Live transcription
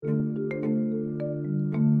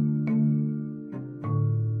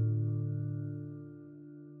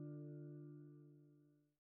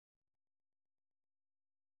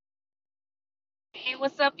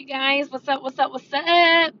What's up, you guys? What's up?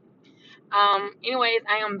 Anyways,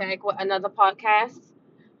 I am back with another podcast.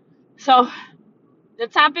 So, the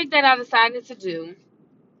topic that I decided to do,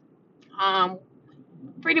 um,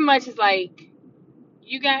 pretty much is like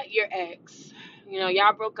you got your ex.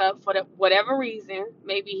 Y'all broke up for whatever reason.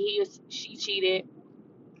 Maybe she cheated,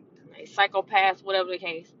 a psychopath, whatever the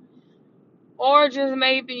case, or just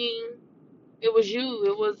maybe it was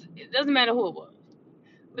you. It doesn't matter who it was.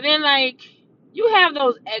 But then, like, you have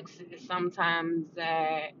those exes sometimes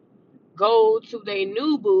that go to their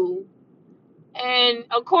new boo. And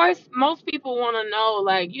of course, most people want to know,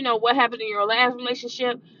 like, what happened in your last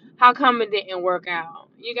relationship? How come it didn't work out?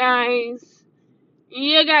 You guys,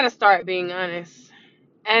 you gotta start being honest.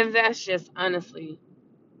 And that's just honestly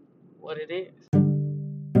what it is.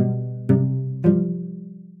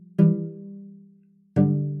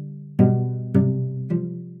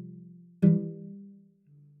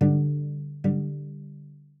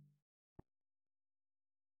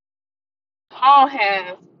 All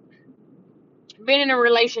have been in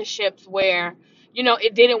relationships where,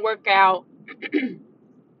 it didn't work out. And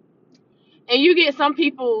you get some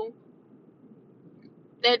people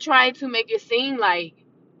that try to make it seem like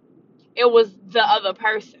it was the other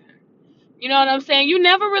person. You know what I'm saying? You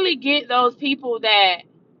never really get those people that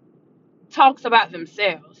talks about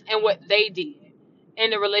themselves and what they did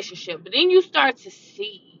in the relationship. But then you start to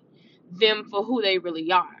see them for who they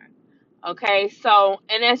really are. Okay, so,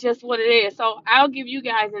 and that's just what it is. So I'll give you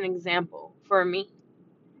guys an example. For me,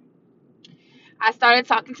 I started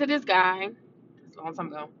talking to this guy. It's a long time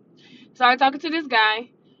ago. Started talking to this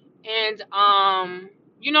guy, and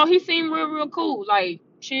he seemed real cool, like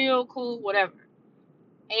chill, cool, whatever.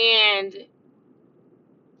 And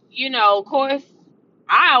of course,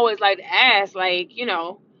 I always like to ask, like,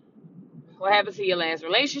 what happened to your last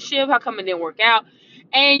relationship? How come it didn't work out?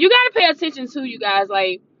 And you got to pay attention to, you guys,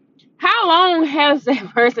 like, how long has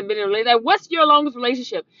that person been in a relationship? Like, what's your longest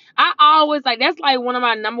relationship? I always, like, that's like one of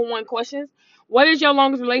my number one questions. What is your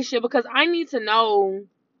longest relationship? Because I need to know,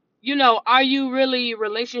 are you really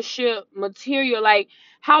relationship material? Like,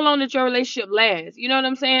 how long did your relationship last? You know what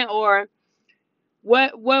I'm saying? Or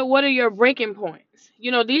what are your breaking points?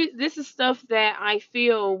 This is stuff that I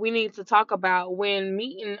feel we need to talk about when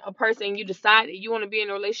meeting a person. You decide that you want to be in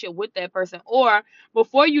a relationship with that person, or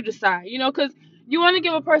before you decide, because you want to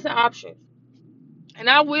give a person options. And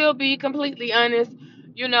I will be completely honest,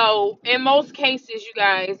 in most cases, you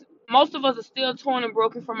guys, most of us are still torn and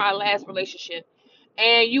broken from our last relationship,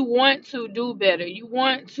 and you want to do better. You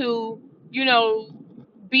want to, you know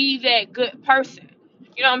be that good person,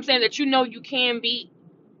 what I'm saying, that you can be.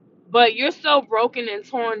 But you're so broken and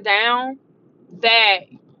torn down that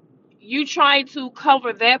you try to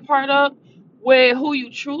cover that part up with who you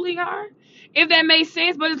truly are. If that makes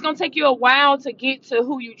sense, but it's gonna take you a while to get to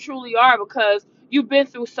who you truly are because you've been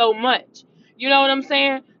through so much. You know what I'm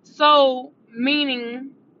saying? So,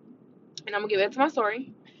 meaning, and I'm gonna get back to my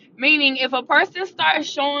story. Meaning, if a person starts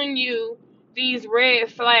showing you these red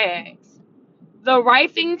flags, the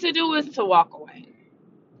right thing to do is to walk away.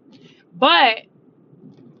 But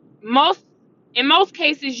most in most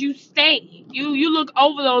cases you stay. You look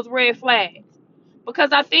over those red flags.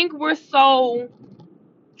 Because I think we're so,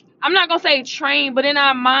 I'm not gonna say trained, but in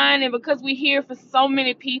our mind, and because we hear for so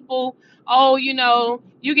many people, oh, you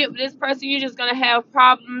get with this person, you're just gonna have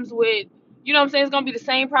problems with, what I'm saying, it's gonna be the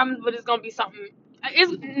same problems, but it's gonna be something,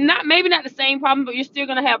 it's not, maybe not the same problem, but you're still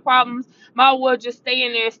gonna have problems. Might as well just stay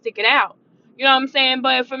in there and stick it out. You know what I'm saying?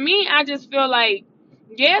 But for me, I just feel like,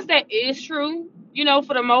 yes, that is true.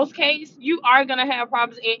 For the most case, you are gonna have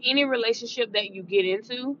problems in any relationship that you get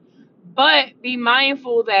into, but be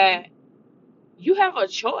mindful that you have a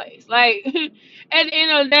choice. Like, at the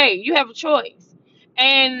end of the day, you have a choice.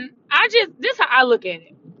 And this is how I look at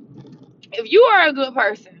it. If you are a good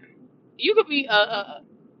person, you could be a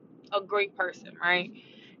great person, right?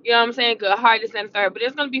 You know what I'm saying? Good heart, this and third. But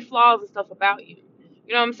there's gonna be flaws and stuff about you.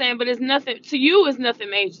 You know what I'm saying? But it's nothing to you. It's nothing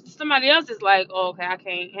major. To somebody else, is like, oh, okay, I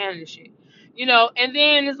can't handle this shit. And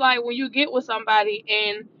then it's like when you get with somebody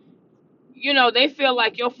and they feel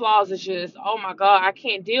like your flaws is just, oh my God, I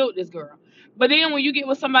can't deal with this girl. But then when you get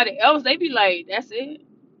with somebody else, they be like, that's it.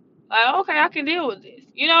 Like, okay, I can deal with this.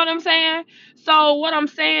 You know what I'm saying? So what I'm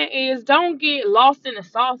saying is, don't get lost in the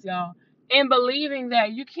sauce, y'all, in believing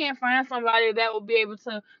that you can't find somebody that will be able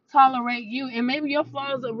to tolerate you. And maybe your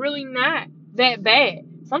flaws are really not that bad.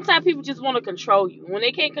 Sometimes people just want to control you. When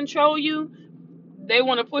they can't control you, they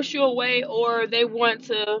want to push you away, or they want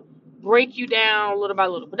to break you down little by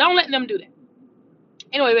little. But don't let them do that.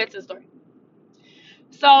 Anyway, back to the story.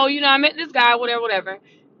 So, I met this guy, whatever.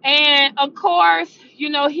 And of course,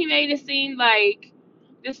 he made it seem like,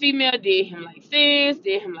 this female did him like this,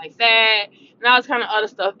 did him like that, and all this kind of other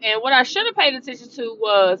stuff. And what I should have paid attention to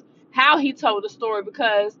was how he told the story,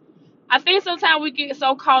 because I think sometimes we get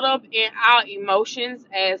so caught up in our emotions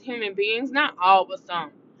as human beings, not all, but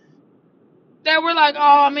some, that we're like,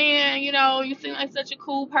 oh man, you seem like such a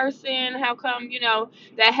cool person. How come,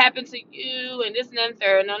 that happened to you and this and that and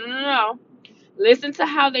third? No, no, no, no. Listen to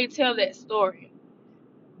how they tell that story.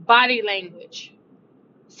 Body language.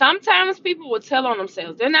 Sometimes people will tell on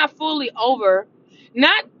themselves. They're not fully over.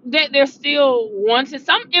 Not that they're still wanting.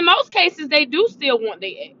 In most cases, they do still want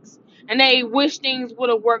their ex, and they wish things would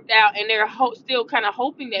have worked out, and they're still kind of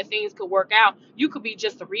hoping that things could work out. You could be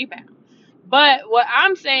just a rebound. But what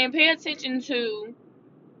I'm saying, pay attention to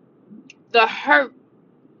the hurt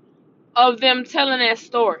of them telling that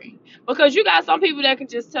story, because you got some people that can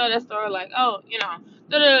just tell that story like, oh, da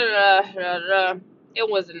da da da da. It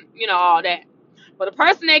wasn't, all that. But a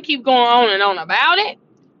person that keep going on and on about it,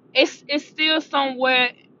 it's still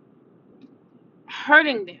somewhere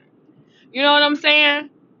hurting them. You know what I'm saying?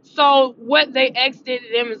 So what they ex did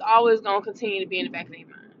to them is always gonna continue to be in the back of their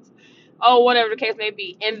minds. Oh, whatever the case may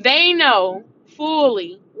be. And they know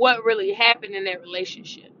fully what really happened in that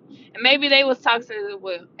relationship. And maybe they was toxic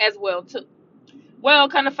as well too. Well,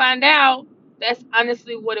 kind of find out that's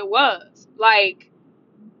honestly what it was. Like,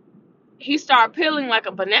 he started peeling like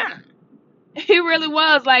a banana. He really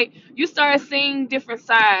was. Like, you started seeing different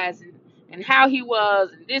sides, and how he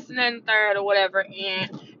was, and this and that and third or whatever.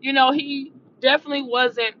 And, he definitely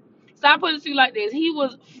wasn't. So I put it to you like this. He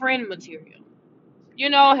was friend material.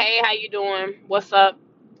 Hey, how you doing? What's up?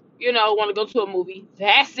 Want to go to a movie.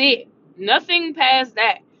 That's it. Nothing past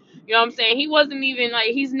that. You know what I'm saying? He wasn't even,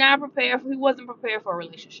 like, he wasn't prepared for a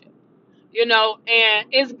relationship. And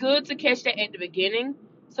it's good to catch that at the beginning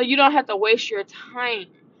so you don't have to waste your time.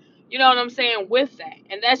 You know what I'm saying, with that.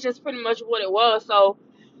 And that's just pretty much what it was. So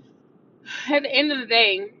at the end of the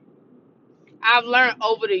day, I've learned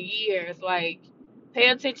over the years, like, pay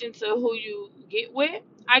attention to who you get with,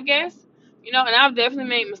 I guess. And I've definitely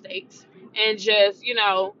made mistakes. And just,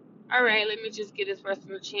 all right, let me just give this person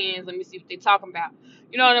a chance. Let me see what they're talking about.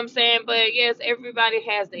 You know what I'm saying? But yes, everybody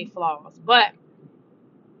has their flaws. But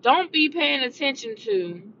don't be paying attention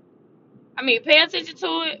to, pay attention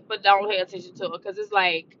to it, but don't pay attention to it. Because it's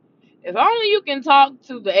like, if only you can talk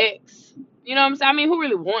to the ex. You know what I'm saying? Who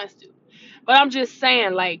really wants to? But I'm just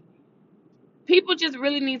saying, like, people just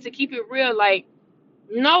really need to keep it real. Like,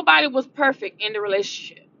 nobody was perfect in the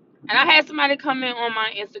relationship. And I had somebody comment on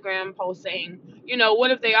my Instagram post saying,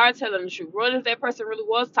 what if they are telling the truth? What if that person really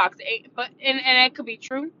was toxic? But and that could be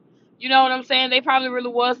true. You know what I'm saying? They probably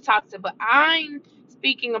really was toxic. But I'm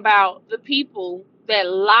speaking about the people that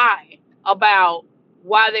lie about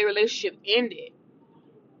why their relationship ended.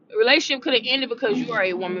 The relationship could have ended because you are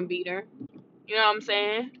a woman beater. You know what I'm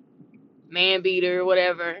saying? Man beater,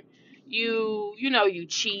 whatever. You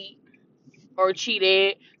cheat or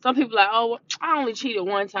cheated. Some people are like, oh, I only cheated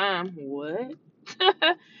one time. What?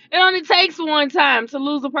 It only takes one time to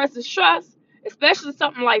lose a person's trust, especially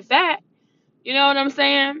something like that. You know what I'm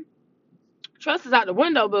saying? Trust is out the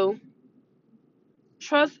window, boo.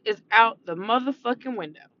 Trust is out the motherfucking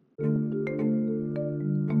window.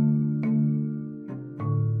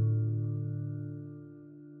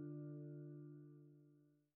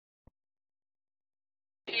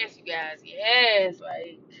 Yes, you guys. Yes,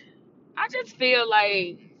 like, I just feel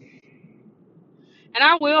like, and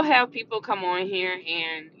I will have people come on here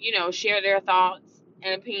and, share their thoughts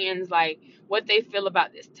and opinions, like what they feel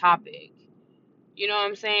about this topic. You know what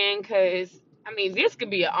I'm saying? Because, this could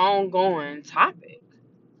be an ongoing topic.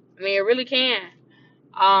 It really can.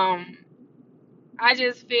 Um, I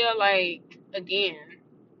just feel like, again,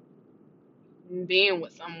 being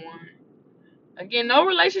with someone, again, no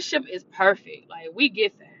relationship is perfect. Like, we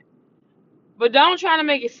get that. But don't try to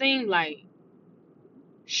make it seem like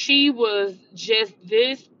she was just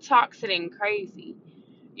this toxic and crazy.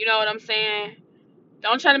 You know what I'm saying?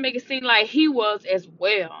 Don't try to make it seem like he was as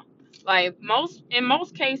well. Like, in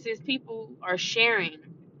most cases, people are sharing.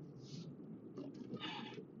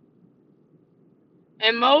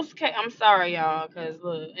 I'm sorry, y'all, cause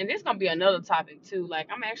look, and this gonna be another topic too. Like,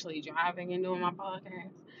 I'm actually driving and doing my podcast,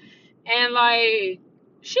 and like,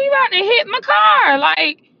 she about to hit my car,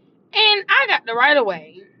 like, and I got the right of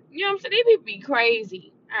way. You know what I'm saying? These people be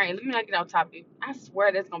crazy. All right, let me not get off topic. I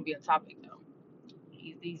swear that's gonna be a topic though.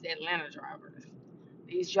 These Atlanta drivers,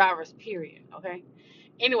 these drivers, period. Okay.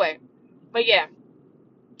 Anyway, but yeah,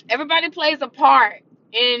 everybody plays a part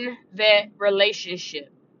in that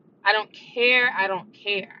relationship. I don't care. I don't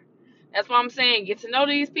care. That's why I'm saying, get to know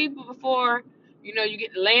these people before You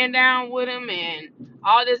get to laying down with them and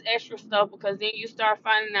all this extra stuff, because then you start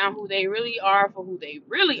finding out who they really are for who they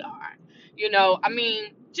really are. I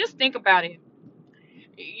mean, just think about it.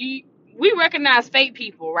 You, we recognize fake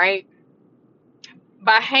people, right?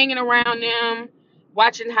 By hanging around them,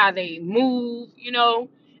 watching how they move.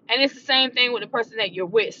 And it's the same thing with the person that you're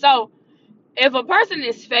with. So if a person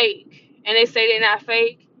is fake and they say they're not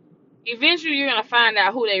fake, eventually you're going to find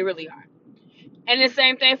out who they really are. And the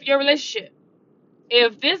same thing for your relationship.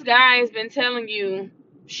 If this guy has been telling you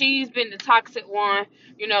she's been the toxic one,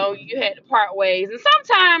 you had to part ways. And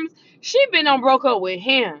sometimes she been on broke up with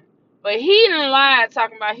him. But he done lied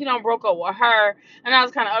talking about he done broke up with her and all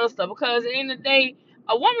this kind of other stuff. Because at the end of the day,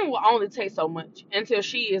 a woman will only take so much until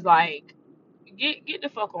she is like, get the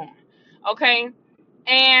fuck on. Okay?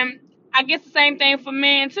 And I guess the same thing for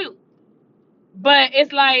men too. But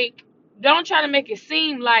it's like, don't try to make it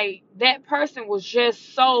seem like that person was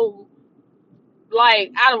just so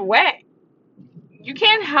like out of whack. You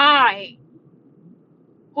can't hide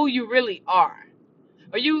who you really are.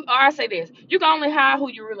 Or I say this, you can only hide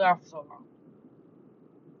who you really are for so long.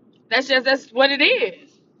 That's what it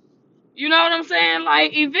is. You know what I'm saying?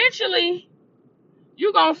 Like, eventually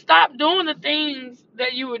you're gonna stop doing the things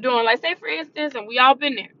that you were doing. Like, say for instance, and we all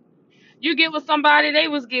been there. You get with somebody, they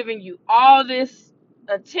was giving you all this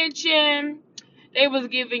attention. They was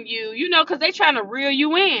giving you, because they trying to reel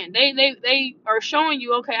you in. They are showing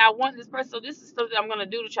you, okay, I want this person, so this is stuff that I'm gonna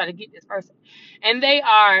do to try to get this person. And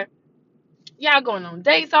y'all going on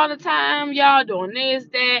dates all the time, y'all doing this,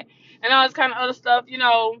 that, and all this kind of other stuff.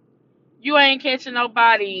 You ain't catching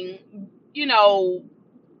nobody,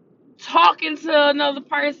 talking to another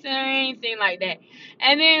person or anything like that.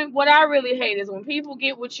 And then what I really hate is when people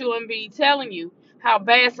get with you and be telling you how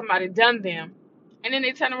bad somebody done them, and then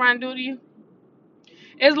they turn around and do to you.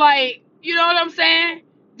 It's like, you know what I'm saying?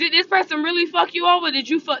 Did this person really fuck you over? Or did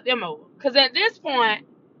you fuck them over? Because at this point,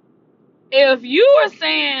 if you are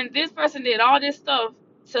saying this person did all this stuff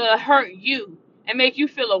to hurt you and make you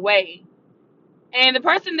feel away, and the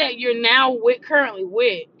person that you're now currently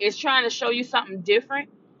with is trying to show you something different,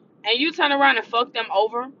 and you turn around and fuck them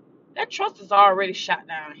over, that trust is already shot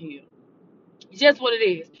downhill. Just what it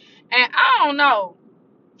is. And I don't know.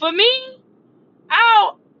 For me,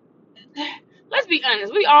 I'll let's be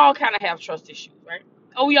honest. We all kind of have trust issues, right?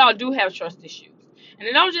 Oh, we all do have trust issues, and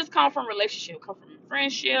it don't just come from relationship. It come from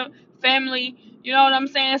friendship, family. You know what I'm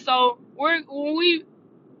saying? So when we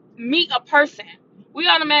meet a person, we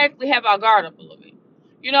automatically have our guard up a little bit.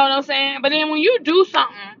 You know what I'm saying? But then when you do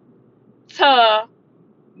something to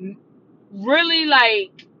really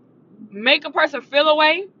like make a person feel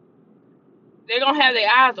away, they're gonna have their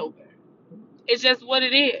eyes open. It's just what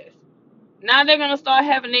it is. Now they're gonna start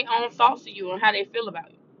having their own thoughts of you and how they feel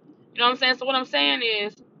about you. You know what I'm saying? So what I'm saying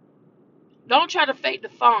is, don't try to fake the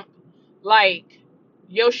funk like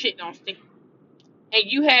your shit don't stink.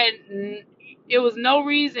 And it was no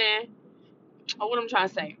reason, or what I'm trying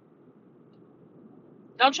to say.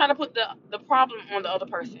 Don't try to put the problem on the other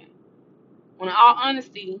person. When in all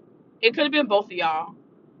honesty, it could have been both of y'all.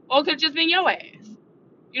 Or it could have just been your ass.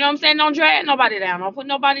 You know what I'm saying? Don't drag nobody down. Don't put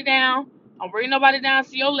nobody down. Don't bring nobody down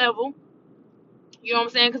to your level. You know what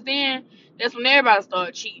I'm saying? Because then that's when everybody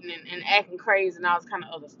started cheating and acting crazy and all this kind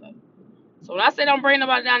of other stuff. So when I say don't bring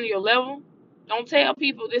nobody down to your level, don't tell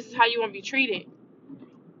people this is how you want to be treated.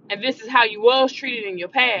 And this is how you was treated in your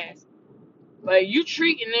past. But you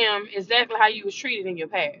treating them exactly how you was treated in your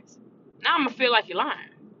past. Now I'm going to feel like you're lying.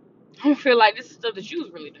 I'm going to feel like this is stuff that you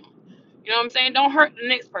was really doing. You know what I'm saying? Don't hurt the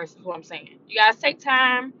next person is what I'm saying. You guys take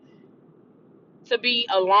time to be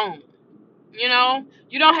alone.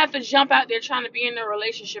 You don't have to jump out there trying to be in a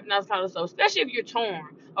relationship and that kind of stuff, especially if you're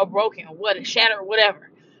torn or broken or shattered or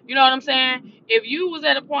whatever. You know what I'm saying? If you was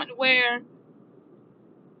at a point where,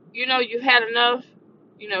 you've had enough,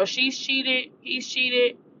 she's cheated, he's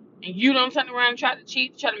cheated, and you don't turn around and try to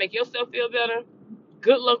cheat, try to make yourself feel better,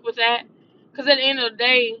 good luck with that. Because at the end of the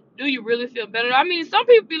day, do you really feel better? I mean, some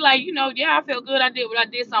people be like, yeah, I feel good, I did what I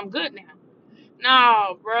did, so I'm good now.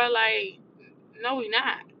 No, bro, like, no, we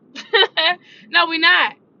not. No, we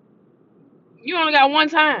not. You only got one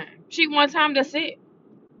time. Cheat one time, that's it.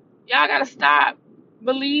 Y'all gotta stop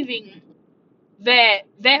believing that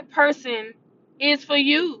person is for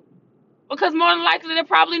you. Because more than likely, they're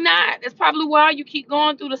probably not. That's probably why you keep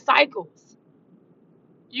going through the cycles.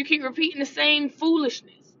 You keep repeating the same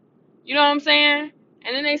foolishness. You know what I'm saying?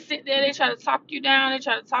 And then they sit there, they try to talk you down, they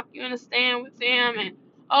try to talk you in a stand with them, and,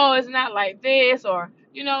 oh, it's not like this, or,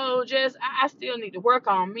 I still need to work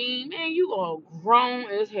on me. Man, you are grown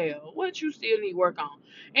as hell. What you still need to work on?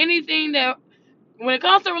 Anything that when it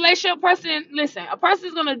comes to a relationship, listen, a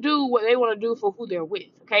person's gonna do what they want to do for who they're with.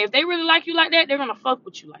 Okay, if they really like you like that, they're gonna fuck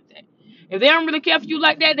with you like that. If they don't really care for you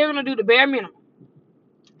like that, they're gonna do the bare minimum.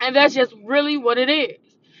 And that's just really what it is.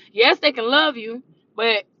 Yes, they can love you,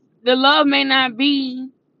 but the love may not be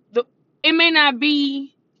it may not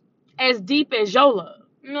be as deep as your love.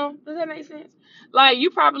 You know, does that make sense? Like,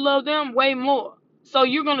 you probably love them way more, so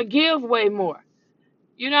you're gonna give way more.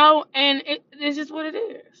 You know, and it's just what it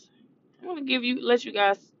is. I'm gonna let you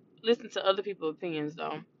guys listen to other people's opinions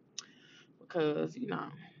though, because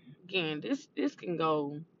again, this can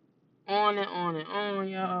go on and on and on,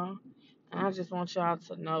 y'all. And I just want y'all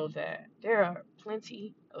to know that there are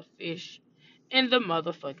plenty of fish in the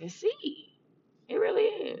motherfucking sea. It really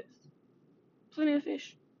is. Plenty of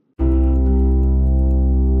fish.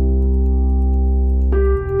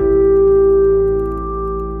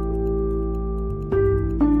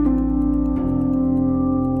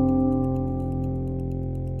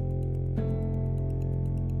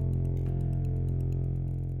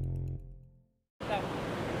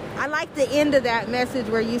 I like the end of that message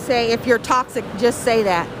where you say, if you're toxic, just say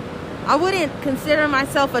that. I wouldn't consider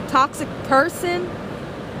myself a toxic person,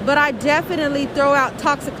 but I definitely throw out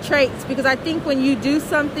toxic traits, because I think when you do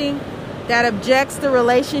something that objects the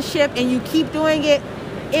relationship and you keep doing it,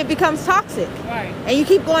 it becomes toxic. Right. And you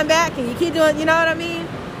keep going back and you keep doing, you know what I mean?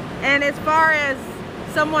 And as far as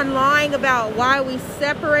someone lying about why we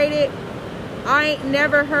separated, I ain't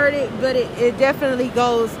never heard it, but it definitely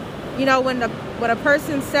goes, when a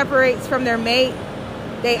person separates from their mate,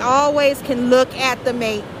 they always can look at the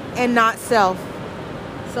mate and not self.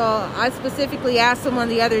 So I specifically asked someone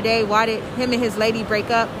the other day, why did him and his lady break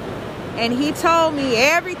up? And he told me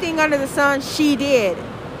everything under the sun she did.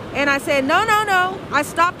 And I said, no. I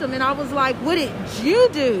stopped him and I was like, what did you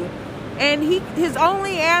do? And his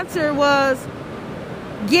only answer was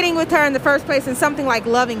getting with her in the first place and something like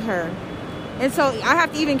loving her. And so I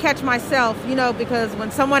have to even catch myself, because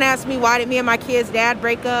when someone asks me, why did me and my kid's dad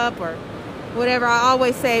break up or whatever, I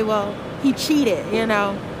always say, well, he cheated,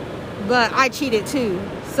 but I cheated too.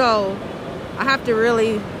 So I have to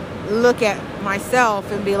really look at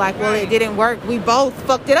myself and be like, well, It didn't work. We both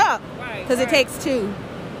fucked it up, because it takes two.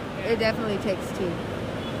 It definitely takes two.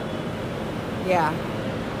 Yeah.